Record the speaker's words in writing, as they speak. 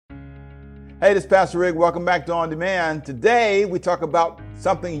Hey, this is Pastor Rick. Welcome back to On Demand. Today, we talk about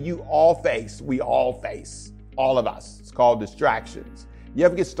something you all face. We all face. All of us. It's called distractions. You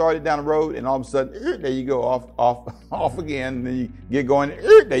ever get started down the road and all of a sudden, there you go, off again. And then you get going,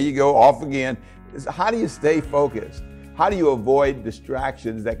 there you go, off again. How do you stay focused? How do you avoid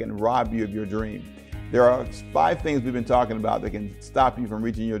distractions that can rob you of your dream? There are 5 things we've been talking about that can stop you from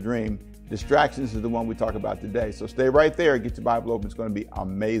reaching your dream. Distractions is the one we talk about today. So stay right there. Get your Bible open. It's going to be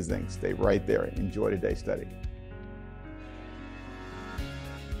amazing. Stay right there. Enjoy today's study.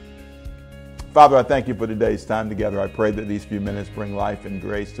 Father, I thank you for today's time together. I pray that these few minutes bring life and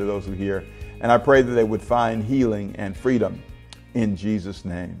grace to those who hear. And I pray that they would find healing and freedom in Jesus'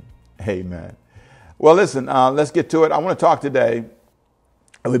 name. Amen. Well, listen, let's get to it. I want to talk today.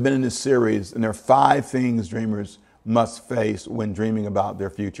 We've been in this series, and there are 5 things dreamers must face when dreaming about their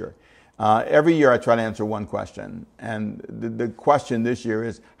future. Every year I try to answer one question. And the question this year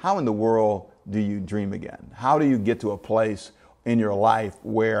is, how in the world do you dream again? How do you get to a place in your life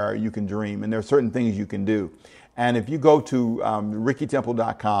where you can dream? And there are certain things you can do. And if you go to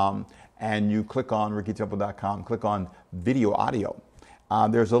rickytemple.com and you click on rickytemple.com, click on video audio,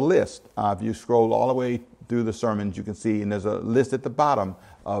 there's a list. If you scroll all the way through the sermons, you can see, and there's a list at the bottom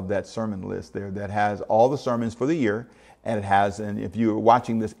of that sermon list there that has all the sermons for the year. And it has, and if you're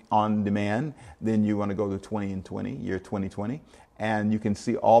watching this on demand, then you want to go to 20 and 20, year 2020, and you can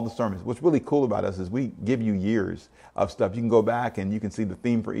see all the sermons. What's really cool about us is we give you years of stuff. You can go back and you can see the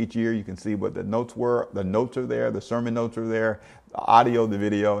theme for each year. You can see what the notes were. The notes are there. The sermon notes are there. The audio, the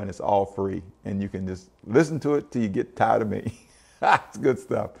video, and it's all free. And you can just listen to it till you get tired of me. It's good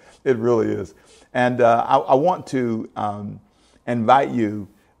stuff. It really is. And I want to invite you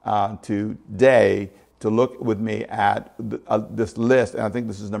today to look with me at this list, and I think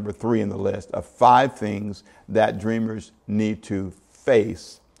this is number 3 in the list, of 5 things that dreamers need to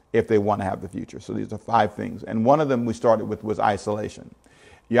face if they want to have the future. So these are 5 things. And one of them we started with was isolation.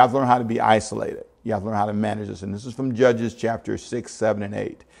 You have to learn how to be isolated. You have to learn how to manage this. And this is from Judges chapter 6, 7, and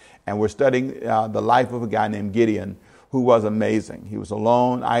 8. And we're studying the life of a guy named Gideon, who was amazing. He was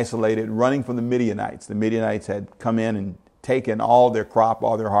alone, isolated, running from the Midianites. The Midianites had come in and taken all their crop,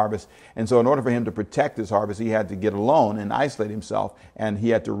 all their harvest. And so in order for him to protect his harvest, he had to get alone and isolate himself. And he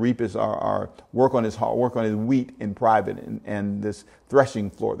had to reap his, work on his wheat in private. And this threshing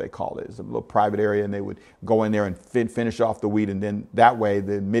floor, they call it. It's a little private area, and they would go in there and finish off the wheat. And then that way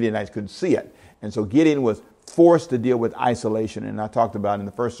the Midianites couldn't see it. And so Gideon was forced to deal with isolation. And I talked about in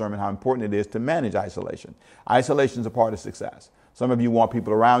the first sermon how important it is to manage isolation. Isolation is a part of success. Some of you want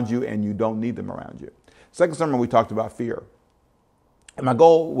people around you, and you don't need them around you. Second sermon, we talked about fear. And my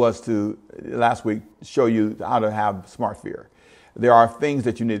goal was to, last week, show you how to have smart fear. There are things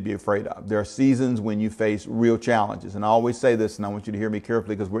that you need to be afraid of. There are seasons when you face real challenges. And I always say this, and I want you to hear me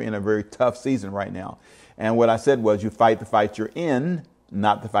carefully because we're in a very tough season right now. And what I said was, you fight the fight you're in,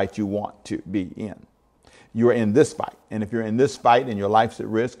 not the fight you want to be in. You are in this fight. And if you're in this fight and your life's at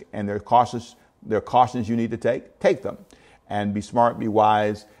risk and there are cautions you need to take them. And be smart, be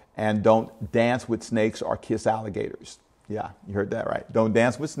wise, and don't dance with snakes or kiss alligators. Yeah, you heard that right. Don't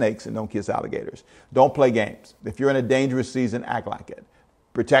dance with snakes and don't kiss alligators. Don't play games. If you're in a dangerous season, act like it.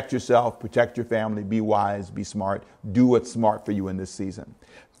 Protect yourself, protect your family, be wise, be smart. Do what's smart for you in this season.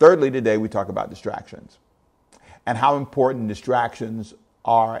 Thirdly, today we talk about distractions and how important distractions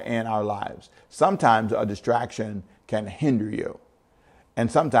are in our lives. Sometimes a distraction can hinder you, and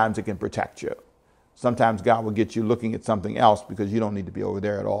sometimes it can protect you. Sometimes God will get you looking at something else because you don't need to be over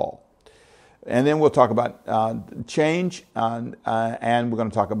there at all. And then we'll talk about change, and we're going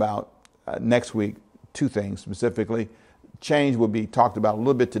to talk about next week 2 things specifically. Change will be talked about a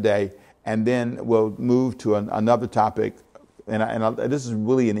little bit today, and then we'll move to another topic. And this is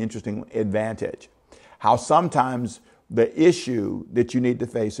really an interesting advantage. How sometimes the issue that you need to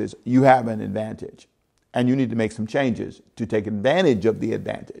face is you have an advantage, and you need to make some changes to take advantage of the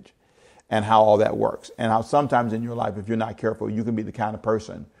advantage. And how all that works. And how sometimes in your life, if you're not careful, you can be the kind of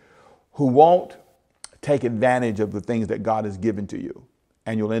person who won't take advantage of the things that God has given to you.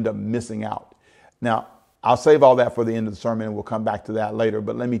 And you'll end up missing out. Now, I'll save all that for the end of the sermon, and we'll come back to that later.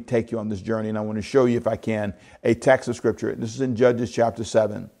 But let me take you on this journey, and I want to show you, if I can, a text of scripture. This is in Judges chapter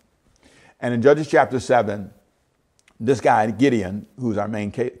 7. And in Judges chapter 7, this guy, Gideon, who's our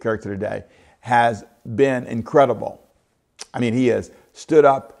main character today, has been incredible. I mean, he has stood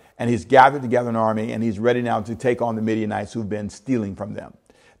up, and he's gathered together an army, and he's ready now to take on the Midianites who've been stealing from them.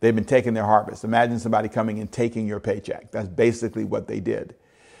 They've been taking their harvest. Imagine somebody coming and taking your paycheck. That's basically what they did.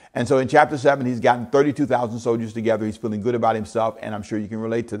 And so in chapter 7, he's gotten 32,000 soldiers together. He's feeling good about himself, and I'm sure you can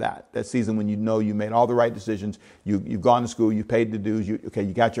relate to that. That season when you know you made all the right decisions, you've gone to school, you paid the dues, you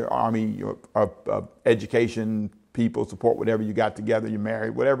got your army, your education, people, support, whatever you got together, you're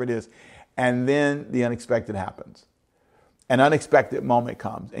married, whatever it is. And then the unexpected happens. An unexpected moment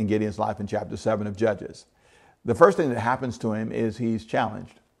comes in Gideon's life in chapter 7 of Judges. The first thing that happens to him is he's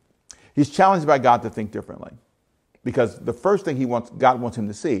challenged. He's challenged by God to think differently. Because the first thing God wants him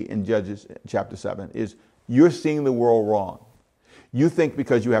to see in Judges chapter 7 is you're seeing the world wrong. You think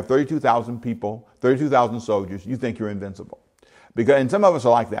because you have 32,000 people, 32,000 soldiers, you think you're invincible. And some of us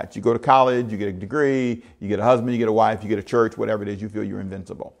are like that. You go to college, you get a degree, you get a husband, you get a wife, you get a church, whatever it is, you feel you're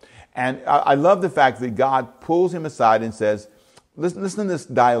invincible. And I love the fact that God pulls him aside and says, listen to this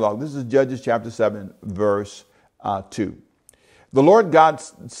dialogue. This is Judges chapter 7, verse 2. The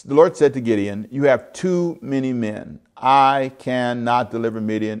Lord said to Gideon, you have too many men. I cannot deliver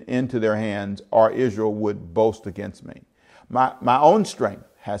Midian into their hands, or Israel would boast against me. My own strength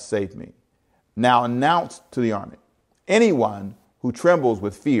has saved me. Now announce to the army, anyone who trembles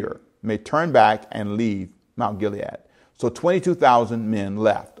with fear may turn back and leave Mount Gilead. So 22,000 men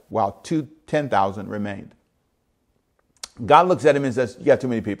left, while 10,000 remained. God looks at him and says, you got too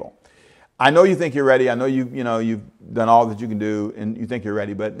many people. I know you think you're ready. I know you've done all that you can do and you think you're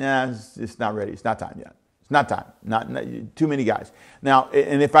ready, but it's not ready. It's not time yet. It's not time. Not too many guys. Now,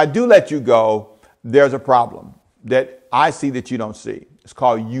 and if I do let you go, there's a problem that I see that you don't see. It's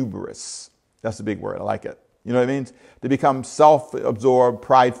called hubris. That's a big word. I like it. You know what it means? To become self-absorbed,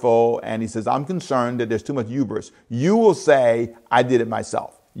 prideful. And he says, I'm concerned that there's too much hubris. You will say, I did it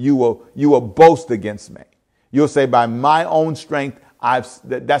myself. You will boast against me. You'll say, by my own strength,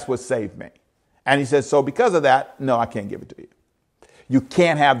 that's what saved me. And he says, so because of that, no, I can't give it to you. You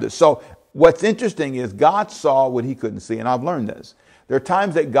can't have this. So what's interesting is God saw what he couldn't see. And I've learned this. There are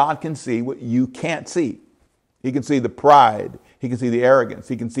times that God can see what you can't see. He can see the pride. He can see the arrogance.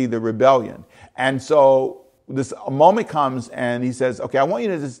 He can see the rebellion. And so this moment comes and he says, okay, I want you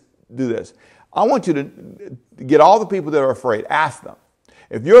to just do this. I want you to get all the people that are afraid. Ask them.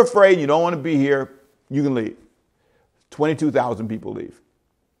 If you're afraid, you don't want to be here, you can leave. 22,000 people leave.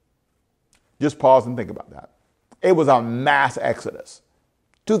 Just pause and think about that. It was a mass exodus.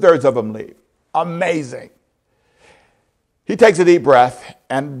 2/3 of them leave. Amazing. He takes a deep breath,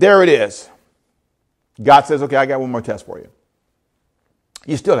 and there it is. God says, okay, I got one more test for you.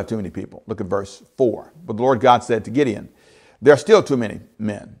 You still have too many people. Look at verse 4. But the Lord God said to Gideon, there are still too many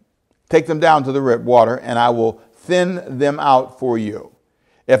men. Take them down to the water, and I will thin them out for you.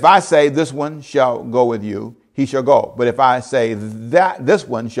 If I say this one shall go with you, he shall go. But if I say that this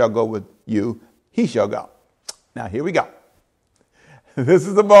one shall go with you, he shall go. Now, here we go. This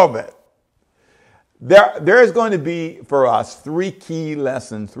is the moment. There is going to be, for us, 3 key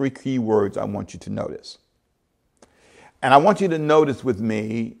lessons, 3 key words I want you to notice. And I want you to notice with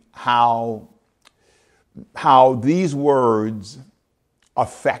me how these words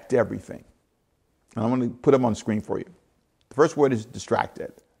affect everything. And I'm going to put them on the screen for you. The first word is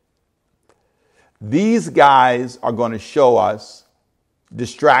distracted. These guys are going to show us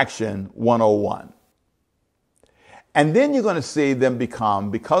distraction 101. And then you're going to see them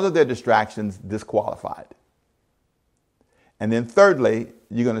become, because of their distractions, disqualified. And then thirdly,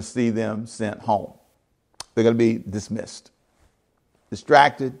 you're going to see them sent home. They're going to be dismissed.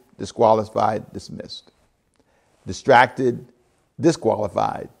 Distracted, disqualified, dismissed. Distracted,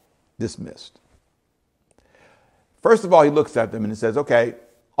 disqualified, dismissed. First of all, he looks at them and he says, okay,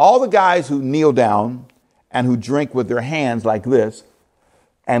 all the guys who kneel down and who drink with their hands like this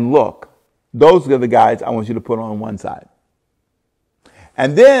and look, those are the guys I want you to put on one side.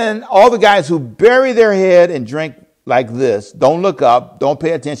 And then all the guys who bury their head and drink like this, don't look up, don't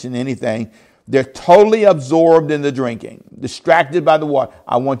pay attention to anything. They're totally absorbed in the drinking, distracted by the water.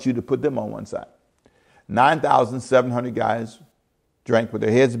 I want you to put them on one side. 9,700 guys drank with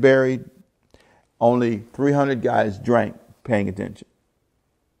their heads buried. Only 300 guys drank paying attention.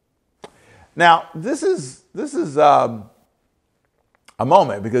 Now, this is a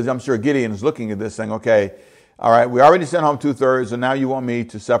moment, because I'm sure Gideon is looking at this saying, okay, all right, we already sent home 2/3, and now you want me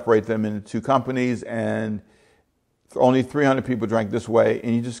to separate them into 2 companies, and only 300 people drank this way.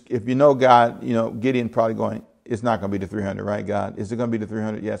 And if you know God, Gideon probably going, it's not going to be the 300, right, God? Is it going to be the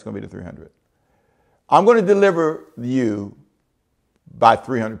 300? Yeah, it's going to be the 300. I'm going to deliver you by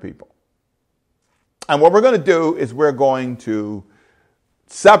 300 people. And what we're going to do is we're going to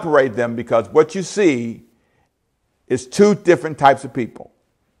separate them, because what you see is 2 different types of people.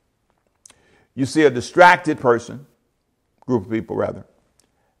 You see a distracted person, group of people rather,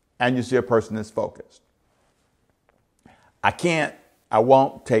 and you see a person that's focused. I can't I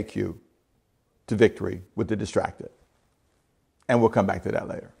won't take you to victory with the distracted. And we'll come back to that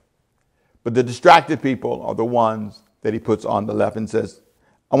later. But the distracted people are the ones that he puts on the left and says,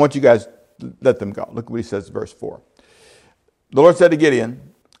 I want you guys to let them go. Look what he says, verse 4. The Lord said to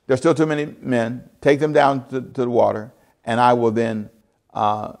Gideon, there's still too many men. Take them down to the water, and I will then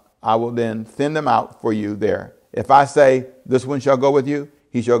thin them out for you there. If I say, this one shall go with you,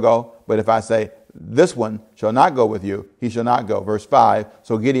 he shall go. But if I say, this one shall not go with you, he shall not go. Verse 5,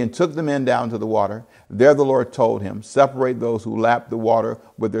 so Gideon took the men down to the water. There the Lord told him, separate those who lap the water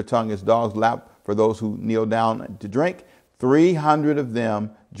with their tongue as dogs lap for those who kneel down to drink. 300 of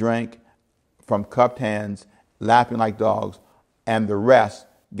them drank from cupped hands, lapping like dogs, and the rest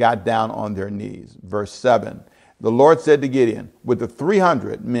got down on their knees. Verse 7, the Lord said to Gideon, with the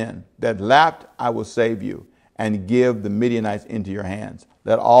 300 men that lapped, I will save you and give the Midianites into your hands.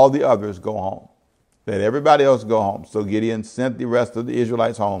 Let all the others go home. Let everybody else go home. So Gideon sent the rest of the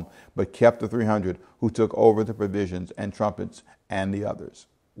Israelites home, but kept the 300 who took over the provisions and trumpets and the others.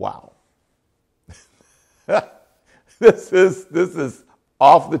 Wow. This is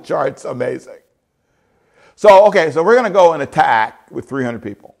off the charts amazing. So we're going to go and attack with 300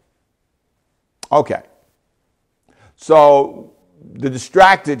 people. Okay. So the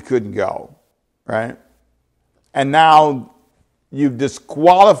distracted couldn't go, right? And now you've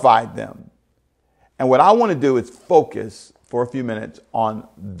disqualified them. And what I want to do is focus for a few minutes on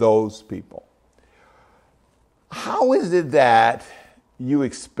those people. How is it that you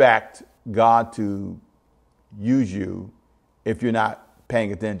expect God to use you if you're not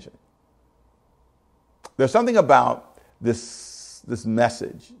paying attention? There's something about this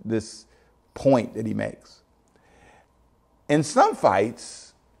message, this point that he makes. In some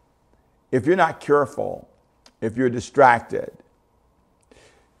fights, if you're not careful, if you're distracted,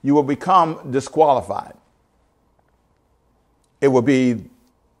 you will become disqualified. It will be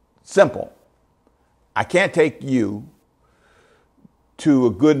simple. I can't take you to a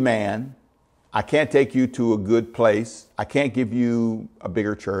good man. I can't take you to a good place. I can't give you a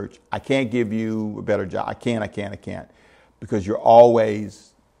bigger church. I can't give you a better job. I can't. Because you're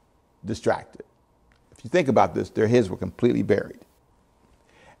always distracted. If you think about this, their heads were completely buried.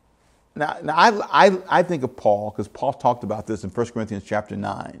 Now I think of Paul, because Paul talked about this in 1 Corinthians chapter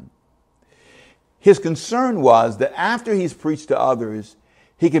 9. His concern was that after he's preached to others,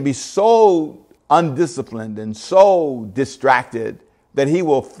 he can be so undisciplined and so distracted that he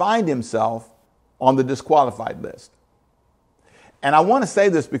will find himself on the disqualified list. And I want to say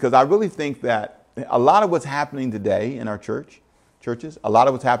this because I really think that a lot of what's happening today in our churches, a lot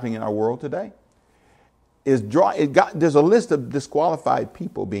of what's happening in our world today, there's a list of disqualified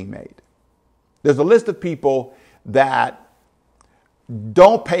people being made. There's a list of people that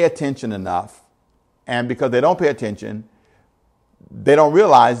don't pay attention enough, and because they don't pay attention, they don't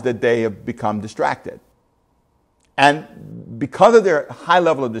realize that they have become distracted. And because of their high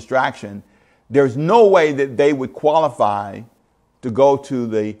level of distraction, there's no way that they would qualify to go to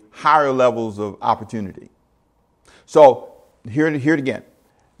the higher levels of opportunity. So hear it again.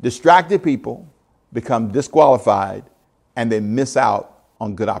 Distracted people become disqualified and they miss out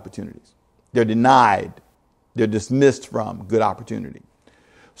on good opportunities. They're denied. They're dismissed from good opportunity.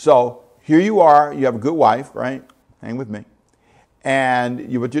 So here you are. You have a good wife, right? Hang with me.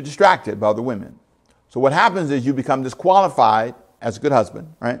 But you're distracted by other women. So what happens is you become disqualified as a good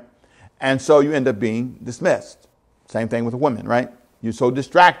husband, right? And so you end up being dismissed. Same thing with a woman, right? You're so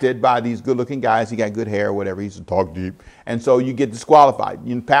distracted by these good-looking guys. He got good hair or whatever. He's talk deep. And so you get disqualified.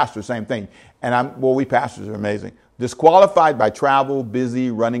 You pastor, same thing. We pastors are amazing. Disqualified by travel, busy,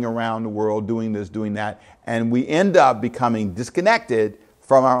 running around the world, doing this, doing that. And we end up becoming disconnected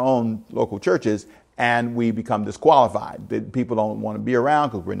from our own local churches, and we become disqualified. People don't want to be around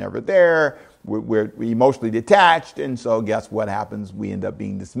because we're never there. We're emotionally detached, and so guess what happens? We end up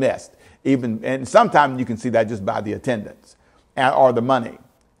being dismissed. And sometimes you can see that just by the attendance or the money.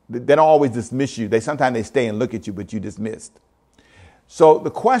 They don't always dismiss you. Sometimes they stay and look at you, but you dismissed. So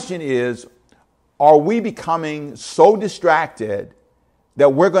the question is, are we becoming so distracted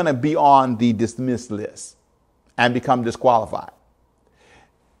that we're going to be on the dismissed list and become disqualified?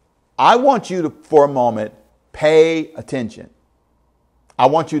 I want you to, for a moment, pay attention. I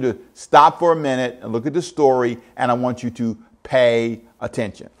want you to stop for a minute and look at the story, and I want you to pay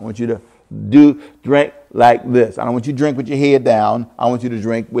attention. I want you to drink like this. I don't want you to drink with your head down. I want you to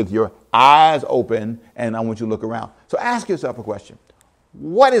drink with your eyes open, and I want you to look around. So ask yourself a question.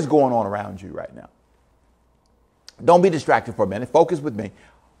 What is going on around you right now? Don't be distracted for a minute. Focus with me.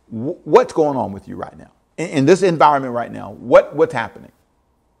 What's going on with you right now? In this environment right now, what's happening?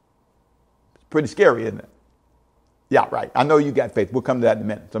 It's pretty scary, isn't it? Yeah, right. I know you got faith. We'll come to that in a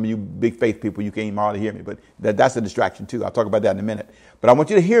minute. Some of you big faith people, you can't even hardly hear me, but that's a distraction too. I'll talk about that in a minute. But I want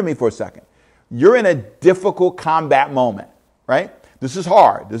you to hear me for a second. You're in a difficult combat moment, right? This is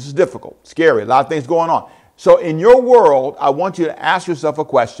hard. This is difficult, scary, a lot of things going on. So in your world, I want you to ask yourself a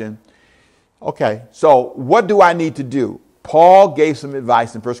question. Okay, so what do I need to do? Paul gave some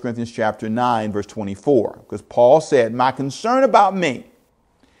advice in 1 Corinthians chapter 9, verse 24, because Paul said, my concern about me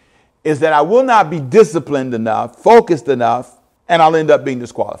is that I will not be disciplined enough, focused enough, and I'll end up being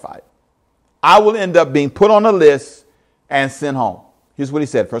disqualified. I will end up being put on a list and sent home. Here's what he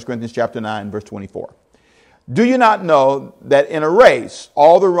said, 1 Corinthians chapter 9, verse 24. Do you not know that in a race,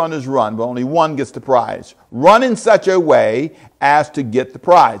 all the runners run, but only one gets the prize? Run in such a way as to get the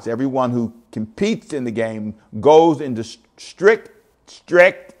prize. Everyone who competes in the game goes into strict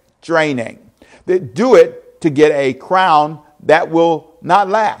training. They do it to get a crown that will not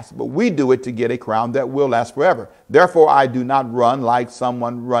last, but we do it to get a crown that will last forever. Therefore, I do not run like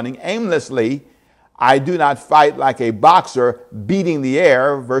someone running aimlessly. I do not fight like a boxer beating the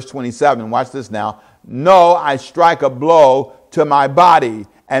air. Verse 27, watch this now. No, I strike a blow to my body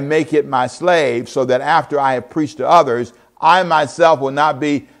and make it my slave, so that after I have preached to others, I myself will not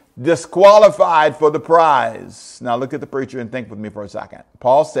be disqualified for the prize. Now look at the preacher and think with me for a second.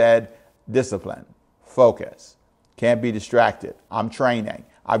 Paul said, discipline, focus. Can't be distracted. I'm training.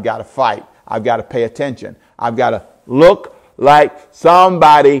 I've got to fight. I've got to pay attention. I've got to look like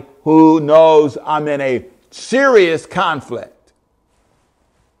somebody who knows I'm in a serious conflict.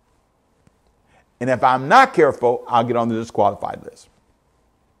 And if I'm not careful, I'll get on the disqualified list.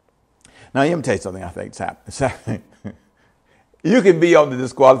 Now, let me tell you something I think is happening. You can be on the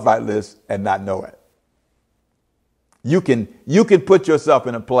disqualified list and not know it. You can put yourself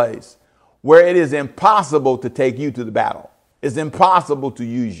in a place where it is impossible to take you to the battle. It's impossible to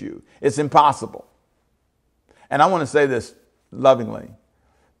use you. It's impossible. And I want to say this lovingly.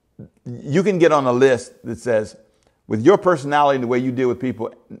 You can get on a list that says, with your personality and the way you deal with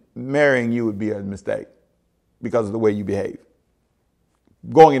people, marrying you would be a mistake because of the way you behave.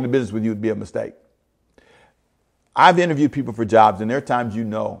 Going into business with you would be a mistake. I've interviewed people for jobs, and there are times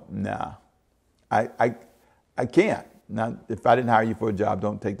I can't. Now, if I didn't hire you for a job,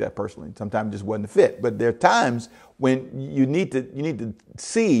 don't take that personally. Sometimes it just wasn't a fit. But there are times when you need to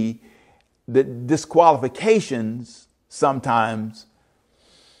see that disqualifications sometimes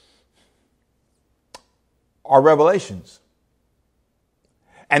are revelations.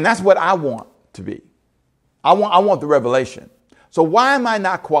 And that's what I want to be. I want the revelation. So why am I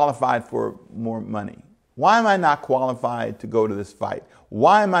not qualified for more money? Why am I not qualified to go to this fight?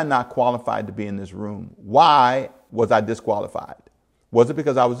 Why am I not qualified to be in this room? Why was I disqualified? Was it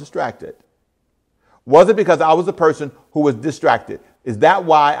because I was distracted? Was it because I was a person who was distracted? Is that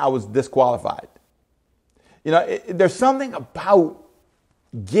why I was disqualified? You know, there's something about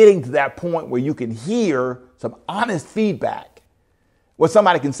getting to that point where you can hear some honest feedback, where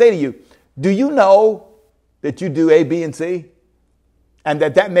somebody can say to you, do you know that you do A, B, and C? And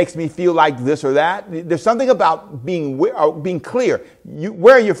that makes me feel like this or that. There's something about being clear.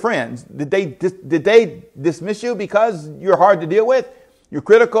 Where are your friends? Did they dismiss you because you're hard to deal with? You're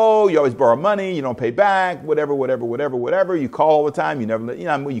critical. You always borrow money. You don't pay back. Whatever. You call all the time. You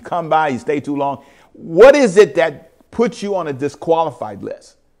never. You come by. You stay too long. What is it that puts you on a disqualified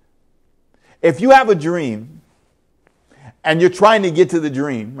list? If you have a dream and you're trying to get to the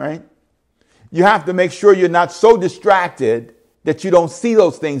dream, right? You have to make sure you're not so distracted that you don't see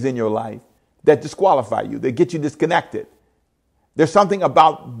those things in your life that disqualify you, that get you disconnected. There's something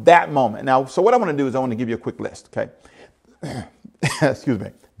about that moment. Now, so what I want to do is I want to give you a quick list, okay? Excuse me.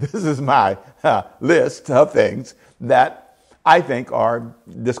 This is my list of things that I think are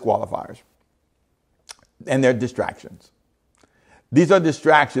disqualifiers. And they're distractions. These are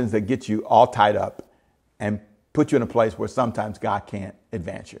distractions that get you all tied up and put you in a place where sometimes God can't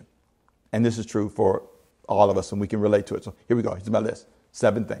advance you. And this is true for all of us, and we can relate to it. So here we go. Here's my list.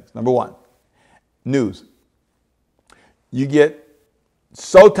 7 things. Number 1, news. You get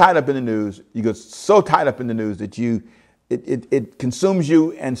so tied up in the news. You get so tied up in the news that it consumes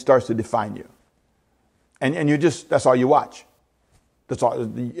you and starts to define you. And you just, that's all you watch. That's all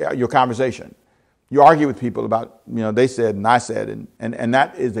your conversation. You argue with people about, they said and I said, and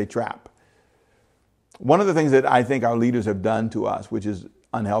that is a trap. One of the things that I think our leaders have done to us, which is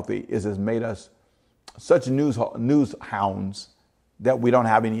unhealthy, is has made us such news hounds that we don't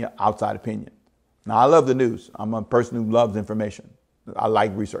have any outside opinion. Now, I love the news. I'm a person who loves information. I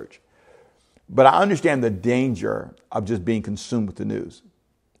like research. But I understand the danger of just being consumed with the news,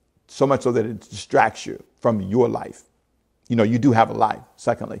 so much so that it distracts you from your life. You do have a life.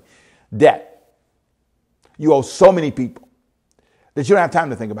 Secondly, debt. You owe so many people that you don't have time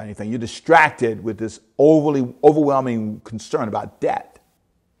to think about anything. You're distracted with this overwhelming concern about debt.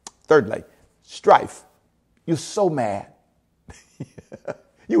 Thirdly, strife. You're so mad.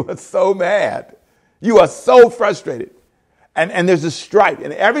 You are so mad. You are so frustrated. And there's a strife.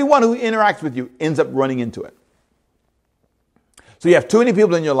 And everyone who interacts with you ends up running into it. So you have too many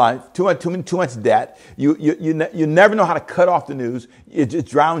people in your life, too much debt. You never know how to cut off the news. It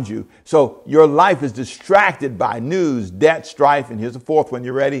drowns you. So your life is distracted by news, debt, strife, and here's the fourth one.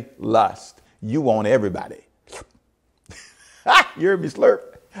 You ready? Lust. You want everybody. You heard me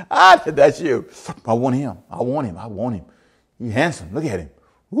slurp. That's you. I want him. I want him. I want him. He's handsome. Look at him.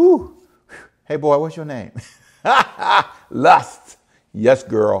 Woo. Hey boy, what's your name? Lust. Yes,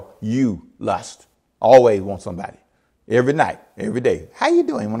 girl. You lust. Always want somebody. Every night, every day. How you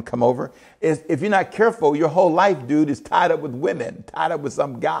doing? Want to come over? If you're not careful, your whole life, dude, is tied up with women, tied up with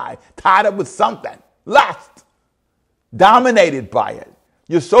some guy, tied up with something. Lust. Dominated by it.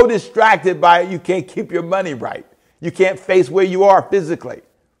 You're so distracted by it, you can't keep your money right. You can't face where you are physically.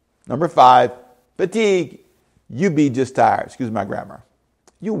 Number 5, fatigue. You be just tired. Excuse my grammar.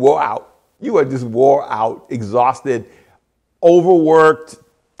 You wore out. You are just wore out, exhausted, overworked,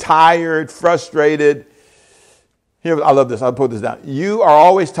 tired, frustrated. Here, I love this. I'll put this down. You are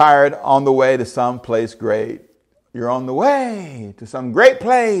always tired on the way to some place great. You're on the way to some great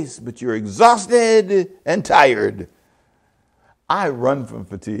place, but you're exhausted and tired. I run from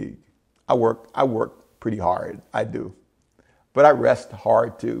fatigue. I work pretty hard. I do. But I rest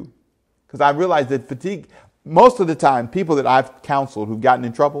hard too. Because I realize that fatigue, most of the time, people that I've counseled who've gotten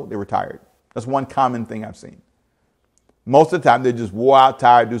in trouble, they were tired. That's one common thing I've seen. Most of the time, they just wore out,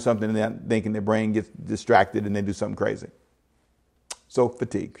 tired, do something, and then thinking their brain gets distracted and they do something crazy. So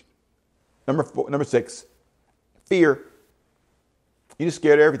fatigue. Number 6, fear. You're just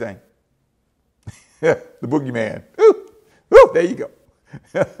scared of everything. The boogeyman. Ooh, ooh, there you go.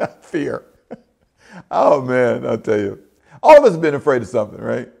 Fear. Oh man, I'll tell you. All of us have been afraid of something,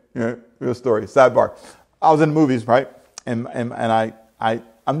 right? Yeah, real story. Sidebar. I was in the movies, right? And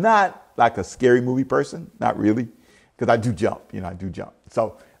I'm not like a scary movie person, not really. Because I do jump, I do jump.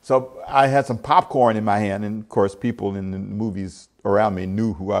 So I had some popcorn in my hand, and of course, people in the movies around me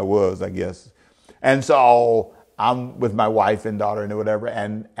knew who I was, I guess. And so I'm with my wife and daughter and whatever,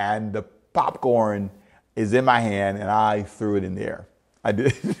 and the popcorn is in my hand, and I threw it in the air. I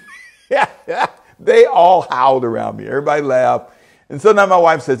did. Yeah. They all howled around me. Everybody laughed. And so now my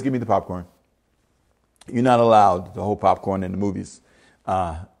wife says, "Give me the popcorn." You're not allowed to hold popcorn in the movies.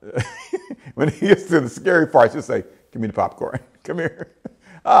 When it gets to the scary parts, you say, "Give me the popcorn. Come here."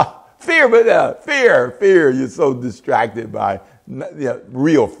 Fear. You're so distracted by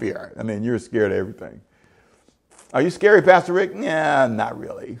real fear. I mean, you're scared of everything. Are you scary, Pastor Rick? Yeah, not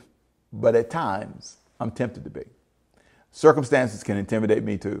really. But at times, I'm tempted to be. Circumstances can intimidate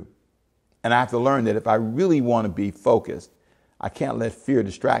me too. And I have to learn that if I really want to be focused, I can't let fear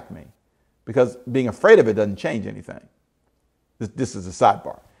distract me. Because being afraid of it doesn't change anything. This is a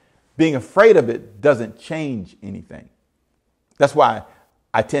sidebar. Being afraid of it doesn't change anything. That's why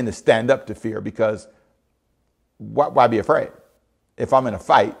I tend to stand up to fear, because why be afraid? If I'm in a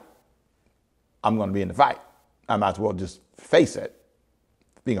fight, I'm going to be in the fight. I might as well just face it.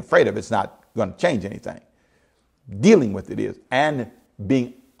 Being afraid of it's not going to change anything. Dealing with it is, and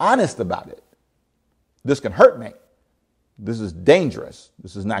being honest about it. This can hurt me. This is dangerous.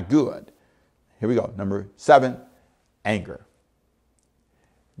 This is not good. Here we go. Number 7, anger.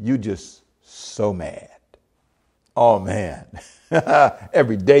 You just so mad. Oh man.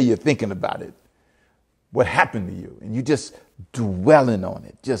 Every day you're thinking about it. What happened to you? And you just dwelling on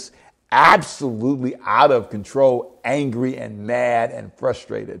it. Just absolutely out of control, angry and mad and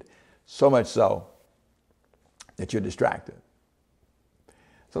frustrated. So much so that you're distracted.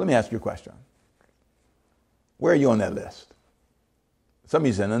 So let me ask you a question. Where are you on that list? Some of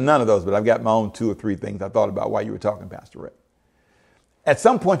you said, none of those, but I've got my own 2 or 3 things I thought about while you were talking, Pastor Rick. At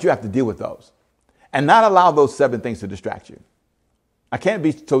some point, you have to deal with those and not allow those 7 things to distract you. I can't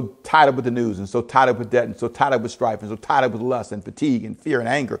be so tied up with the news and so tied up with debt and so tied up with strife and so tied up with lust and fatigue and fear and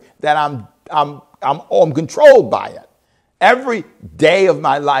anger that I'm controlled by it. Every day of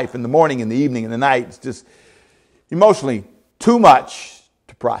my life, in the morning, in the evening, in the night, it's just emotionally too much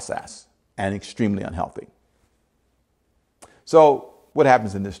to process and extremely unhealthy. So what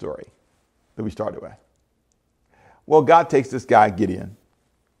happens in this story that we started with? Well, God takes this guy, Gideon,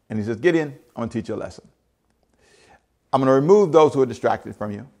 and he says, "Gideon, I'm going to teach you a lesson. I'm going to remove those who are distracted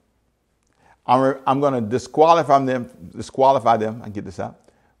from you. I'm going to disqualify them, I get this out,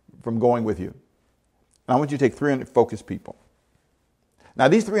 from going with you. And I want you to take 300 focused people." Now,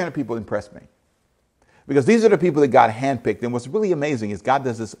 these 300 people impressed me. Because these are the people that God handpicked. And what's really amazing is God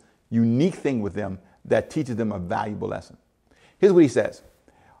does this unique thing with them that teaches them a valuable lesson. Here's what he says.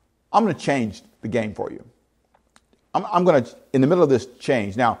 I'm going to change the game for you. I'm going to, in the middle of this,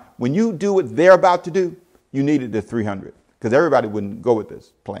 change. Now, when you do what they're about to do, you needed the 300 because everybody wouldn't go with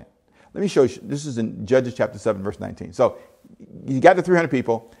this plan. Let me show you. This is in Judges chapter 7, verse 19. So you got the 300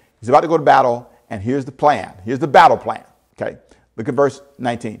 people. He's about to go to battle, and here's the plan. Here's the battle plan. Okay, look at verse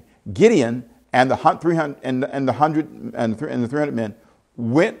 19. Gideon and the 300 and the 300 men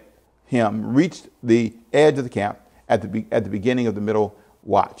reached the edge of the camp at the beginning of the middle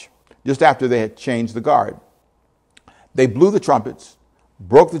watch, just after they had changed the guard. They blew the trumpets,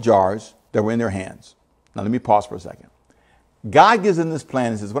 broke the jars that were in their hands. Now let me pause for a second. God gives them this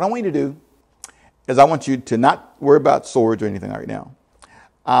plan and says, what I want you to do is I want you to not worry about swords or anything right now.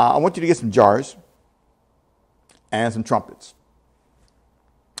 I want you to get some jars and some trumpets.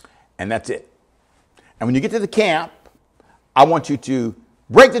 And that's it. And when you get to the camp, I want you to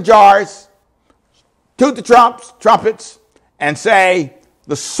break the jars, toot the trumpets, and say,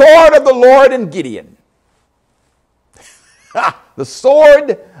 the sword of the Lord and Gideon. The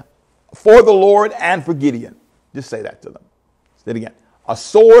sword for the Lord and for Gideon. Just say that to them. Say it again. A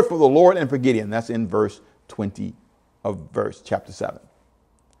sword for the Lord and for Gideon. That's in verse 20 of chapter 7.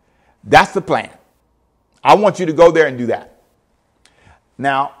 That's the plan. I want you to go there and do that.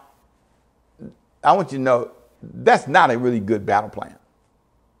 Now, I want you to know that's not a really good battle plan.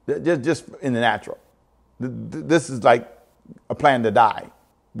 Just in the natural. This is like a plan to die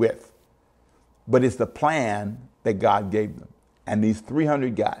with. But it's the plan that God gave them. And these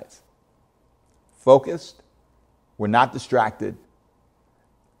 300 guys, focused, were not distracted,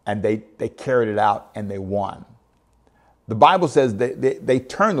 and they carried it out and they won. The Bible says they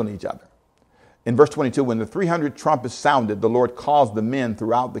turned on each other. In verse 22, when the 300 trumpets sounded, the Lord caused the men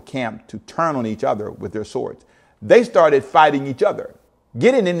throughout the camp to turn on each other with their swords. They started fighting each other.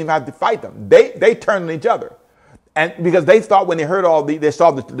 Gideon didn't even have to fight them. They turned on each other. And because they thought when they heard they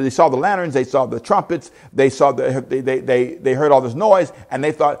saw the lanterns, they saw the trumpets, they heard all this noise, and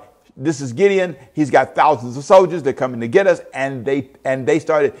they thought, this is Gideon. He's got thousands of soldiers. They're coming to get us. And they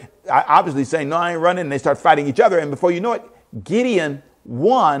started obviously saying, no, I ain't running. And they start fighting each other. And before you know it, Gideon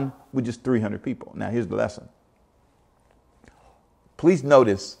won with just 300 people. Now, here's the lesson. Please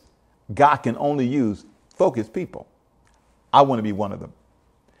notice, God can only use focused people. I want to be one of them.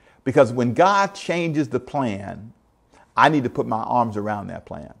 Because when God changes the plan, I need to put my arms around that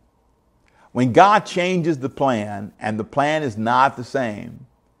plan. When God changes the plan and the plan is not the same,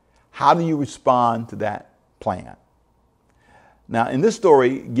 how do you respond to that plan? Now, in this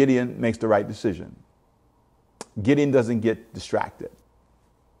story, Gideon makes the right decision. Gideon doesn't get distracted.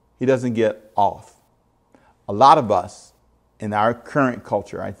 He doesn't get off. A lot of us in our current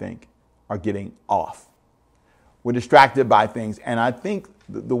culture, I think, are getting off. We're distracted by things. And I think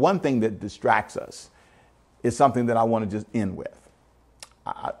the one thing that distracts us is something that I want to just end with.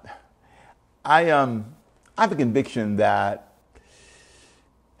 I have a conviction that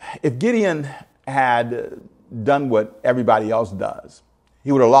if Gideon had done what everybody else does,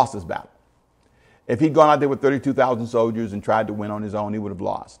 he would have lost this battle. If he'd gone out there with 32,000 soldiers and tried to win on his own, he would have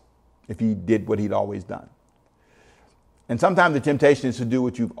lost if he did what he'd always done. And sometimes the temptation is to do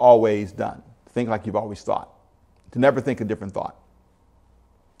what you've always done, think like you've always thought, to never think a different thought.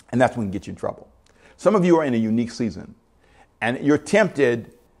 And that's when it gets you in trouble. Some of you are in a unique season, and you're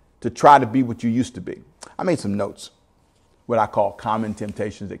tempted to try to be what you used to be. I made some notes, what I call common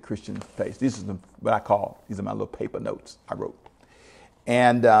temptations that Christians face. These are my little paper notes I wrote.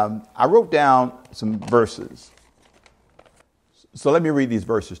 And I wrote down some verses. So let me read these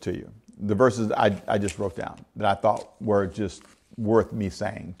verses to you. The verses I just wrote down that I thought were just worth me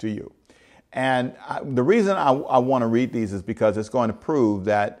saying to you. And the reason I want to read these is because it's going to prove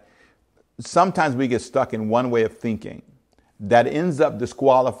that sometimes we get stuck in one way of thinking that ends up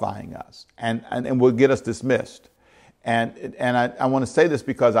disqualifying us and will get us dismissed. And I want to say this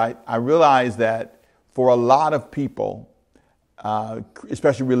because I realize that for a lot of people,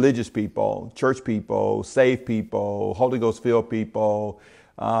 especially religious people, church people, saved people, Holy Ghost filled people,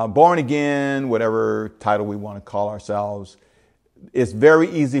 born again, whatever title we want to call ourselves, it's very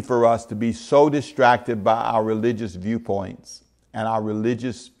easy for us to be so distracted by our religious viewpoints and our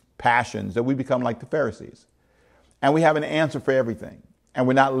religious passions that we become like the Pharisees. And we have an answer for everything. And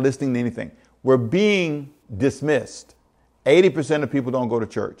we're not listening to anything. We're being dismissed. 80% of people don't go to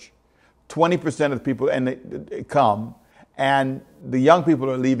church. 20% of the people they come, and the young people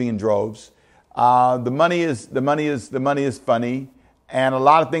are leaving in droves. The money is funny, and a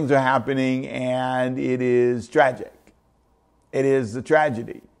lot of things are happening, and it is tragic. It is a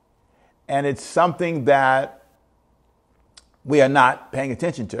tragedy. And it's something that we are not paying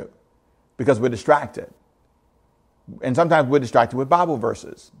attention to because we're distracted. And sometimes we're distracted with Bible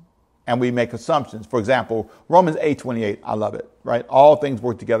verses and we make assumptions. For example, Romans 8:28, I love it, right? All things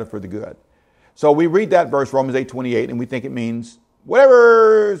work together for the good. So we read that verse, Romans 8:28, and we think it means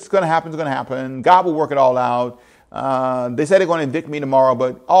whatever is going to happen is going to happen. God will work it all out. They say they're going to evict me tomorrow,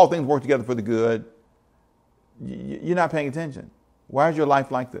 but all things work together for the good. You're not paying attention. Why is your life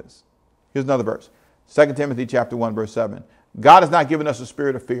like this? Here's another verse. 2 Timothy chapter 1, verse 7. God has not given us a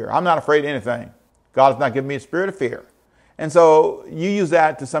spirit of fear. I'm not afraid of anything. God has not given me a spirit of fear. And so you use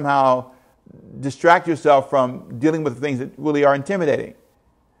that to somehow distract yourself from dealing with things that really are intimidating.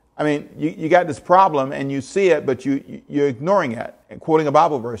 I mean, you got this problem and you see it, but you're ignoring it and quoting a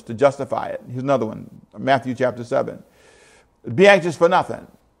Bible verse to justify it. Here's another one, Matthew chapter 7. Be anxious for nothing,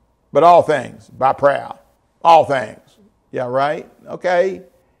 but all things by prayer. All things. Yeah, right? Okay.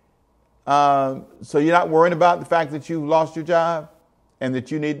 So you're not worrying about the fact that you've lost your job and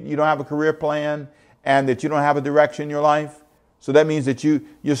that you don't have a career plan and that you don't have a direction in your life. So that means that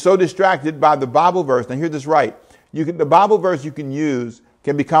you're so distracted by the Bible verse. Now hear this right. The Bible verse you can use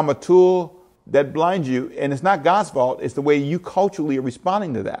can become a tool that blinds you. And it's not God's fault. It's the way you culturally are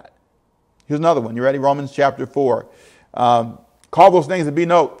responding to that. Here's another one. You ready? Romans chapter 4. Call those things that be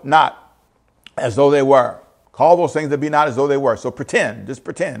not as though they were. Call those things that be not as though they were. So pretend. Just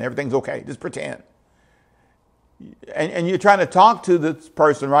pretend. Everything's okay. Just pretend. And you're trying to talk to this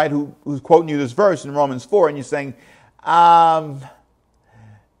person, right, who's quoting you this verse in Romans 4, and you're saying,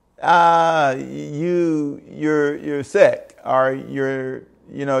 you're sick, or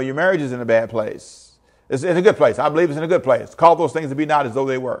your marriage is in a bad place. It's in a good place. I believe it's in a good place. Call those things to be not as though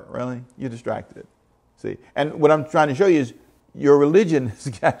they were. Really? You're distracted. See? And what I'm trying to show you is your religion has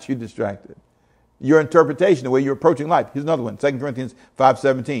got you distracted. Your interpretation, the way you're approaching life. Here's another one, 2 Corinthians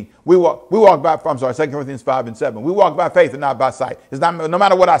 5:17. We walk by, 2 Corinthians 5:7. We walk by faith and not by sight. It's not, no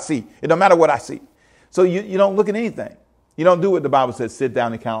matter what I see. It don't matter what I see. So you don't look at anything. You don't do what the Bible says, sit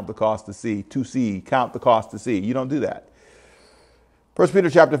down and count the cost to see, count the cost to see. You don't do that. 1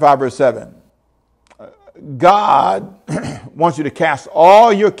 Peter chapter 5, verse 7. God wants you to cast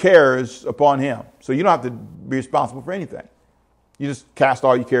all your cares upon him. So you don't have to be responsible for anything. You just cast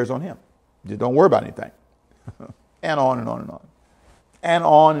all your cares on him. Just don't worry about anything. And on and on and on. And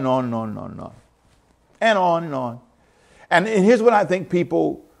on and on and on and on and on. And on and on. And here's what I think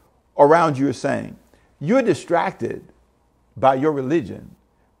people around you are saying. You're distracted by your religion.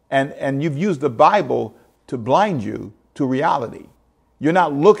 And you've used the Bible to blind you to reality. You're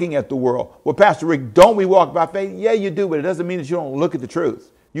not looking at the world. Well, Pastor Rick, don't we walk by faith? Yeah, you do, but it doesn't mean that you don't look at the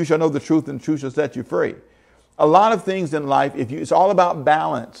truth. You shall know the truth, and the truth shall set you free. A lot of things in life, it's all about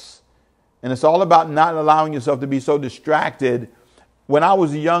balance. And it's all about not allowing yourself to be so distracted. When I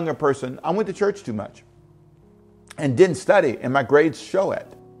was a younger person, I went to church too much and didn't study, and my grades show it.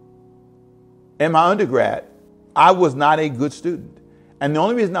 In my undergrad, I was not a good student. And the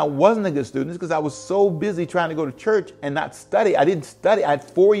only reason I wasn't a good student is because I was so busy trying to go to church and not study. I didn't study. I had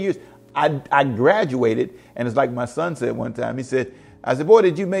 4 years. I graduated, and it's like my son said one time. I said, boy,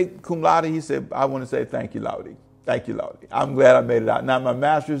 did you make cum laude? He said, I want to say thank you, Laudy. Thank you, Lord. I'm glad I made it out. Now, my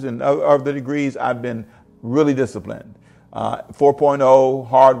master's and other degrees, I've been really disciplined. 4.0,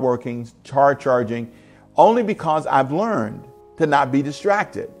 hardworking, charging, only because I've learned to not be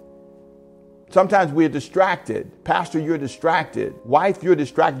distracted. Sometimes we're distracted. Pastor, you're distracted. Wife, you're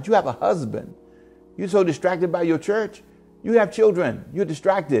distracted. You have a husband. You're so distracted by your church. You have children. You're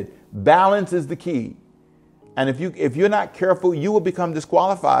distracted. Balance is the key. And if you're not careful, you will become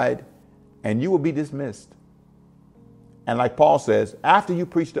disqualified and you will be dismissed. And like Paul says, after you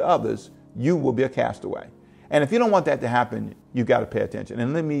preach to others, you will be a castaway. And if you don't want that to happen, you've got to pay attention.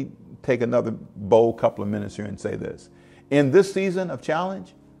 And let me take another bold couple of minutes here and say this. In this season of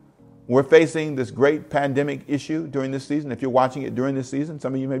challenge, we're facing this great pandemic issue during this season. If you're watching it during this season,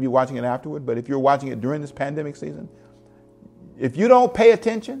 some of you may be watching it afterward, but if you're watching it during this pandemic season, if you don't pay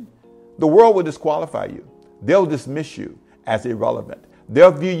attention, the world will disqualify you. They'll dismiss you as irrelevant.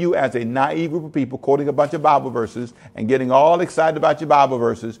 They'll view you as a naive group of people quoting a bunch of Bible verses and getting all excited about your Bible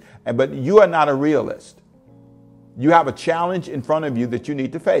verses, but you are not a realist. You have a challenge in front of you that you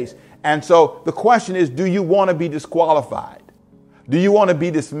need to face. And so the question is, do you want to be disqualified? Do you want to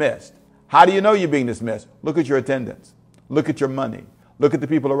be dismissed? How do you know you're being dismissed? Look at your attendance. Look at your money. Look at the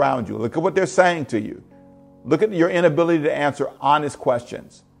people around you. Look at what they're saying to you. Look at your inability to answer honest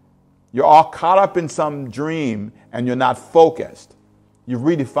questions. You're all caught up in some dream and you're not focused. You've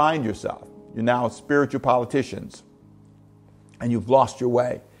redefined yourself. You're now spiritual politicians and you've lost your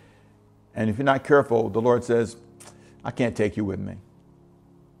way. And if you're not careful, the Lord says, I can't take you with me.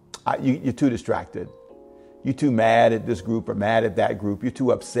 You're too distracted. You're too mad at this group or mad at that group. You're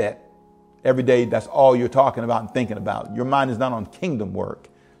too upset. Every day, that's all you're talking about and thinking about. Your mind is not on kingdom work,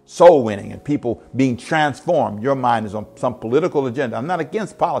 soul winning, and people being transformed. Your mind is on some political agenda. I'm not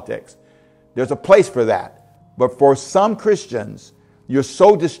against politics. There's a place for that. But for some Christians, you're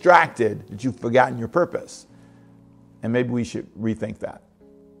so distracted that you've forgotten your purpose. And maybe we should rethink that.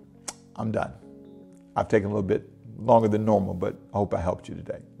 I'm done. I've taken a little bit longer than normal, but I hope I helped you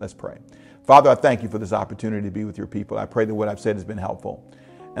today. Let's pray. Father, I thank you for this opportunity to be with your people. I pray that what I've said has been helpful.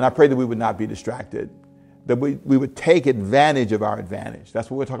 And I pray that we would not be distracted, that we would take advantage of our advantage.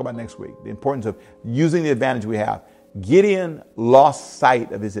 That's what we'll talk about next week, the importance of using the advantage we have. Gideon lost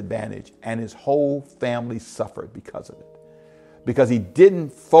sight of his advantage, and his whole family suffered because of it. Because he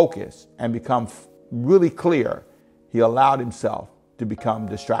didn't focus and become really clear, he allowed himself to become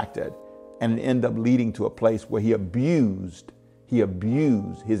distracted and end up leading to a place where he abused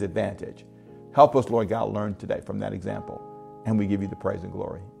his advantage. Help us, Lord God, learn today from that example. And we give you the praise and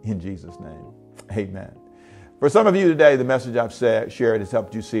glory in Jesus' name. Amen. For some of you today, the message I've shared has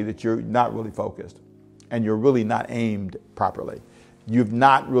helped you see that you're not really focused and you're really not aimed properly. You've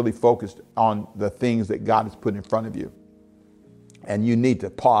not really focused on the things that God has put in front of you. And you need to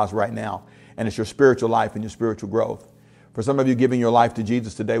pause right now. And it's your spiritual life and your spiritual growth. For some of you, giving your life to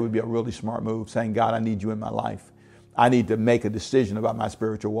Jesus today would be a really smart move, saying, God, I need you in my life. I need to make a decision about my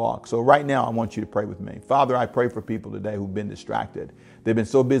spiritual walk. So right now, I want you to pray with me. Father, I pray for people today who've been distracted. They've been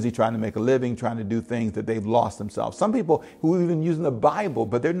so busy trying to make a living, trying to do things that they've lost themselves. Some people who are even using the Bible,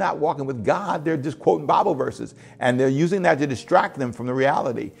 but they're not walking with God. They're just quoting Bible verses. And they're using that to distract them from the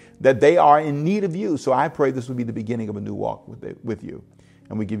reality that they are in need of you. So I pray this will be the beginning of a new walk with you.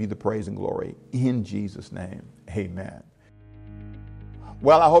 And we give you the praise and glory in Jesus' name. Amen.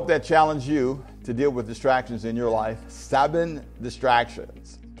 Well, I hope that challenged you to deal with distractions in your life. 7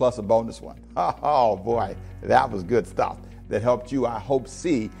 distractions plus a bonus one. Oh boy, that was good stuff. That helped you, I hope,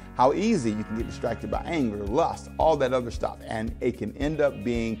 see how easy you can get distracted by anger, lust, all that other stuff. And it can end up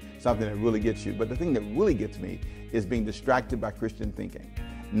being something that really gets you. But the thing that really gets me is being distracted by Christian thinking.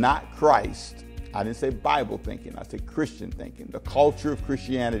 Not Christ. I didn't say Bible thinking. I said Christian thinking. The culture of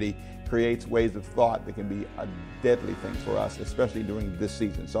Christianity creates ways of thought that can be a deadly thing for us, especially during this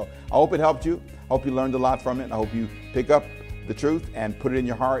season. So I hope it helped you. I hope you learned a lot from it. I hope you pick up the truth and put it in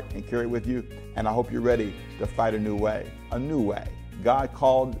your heart and carry it with you. And I hope you're ready to fight a new way. A new way. God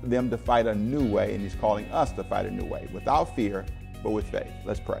called them to fight a new way, and he's calling us to fight a new way without fear, but with faith.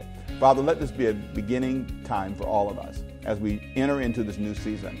 Let's pray. Father, let this be a beginning time for all of us as we enter into this new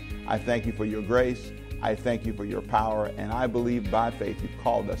season. I thank you for your grace. I thank you for your power, and I believe by faith you've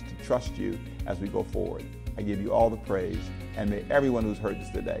called us to trust you as we go forward. I give you all the praise, and may everyone who's heard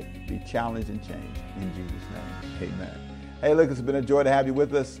this today be challenged and changed. In Jesus' name, amen. Hey, look, it's been a joy to have you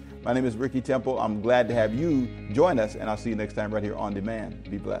with us. My name is Ricky Temple. I'm glad to have you join us, and I'll see you next time right here on demand.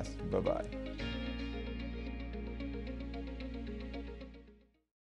 Be blessed. Bye-bye.